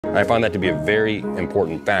I found that to be a very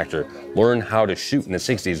important factor. Learn how to shoot in the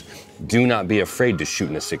 60s. Do not be afraid to shoot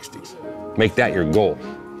in the 60s. Make that your goal.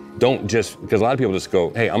 Don't just, because a lot of people just go,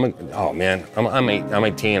 hey, I'm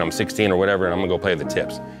 18, I'm 16 or whatever, and I'm gonna go play the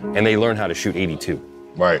tips. And they learn how to shoot 82.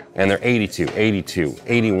 Right. And they're 82, 82,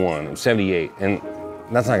 81, 78, and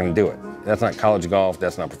that's not gonna do it. That's not college golf,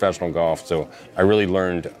 that's not professional golf. So I really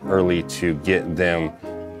learned early to get them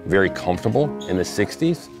very comfortable in the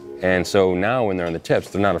 60s. And so now when they're on the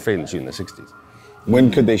tips, they're not afraid to shoot in the 60s.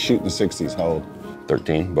 When could they shoot in the 60s? How old?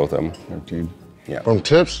 13, both of them. 13. Yeah. From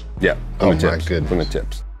tips? Yeah, Oh from the my tips. goodness. From the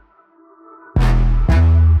tips.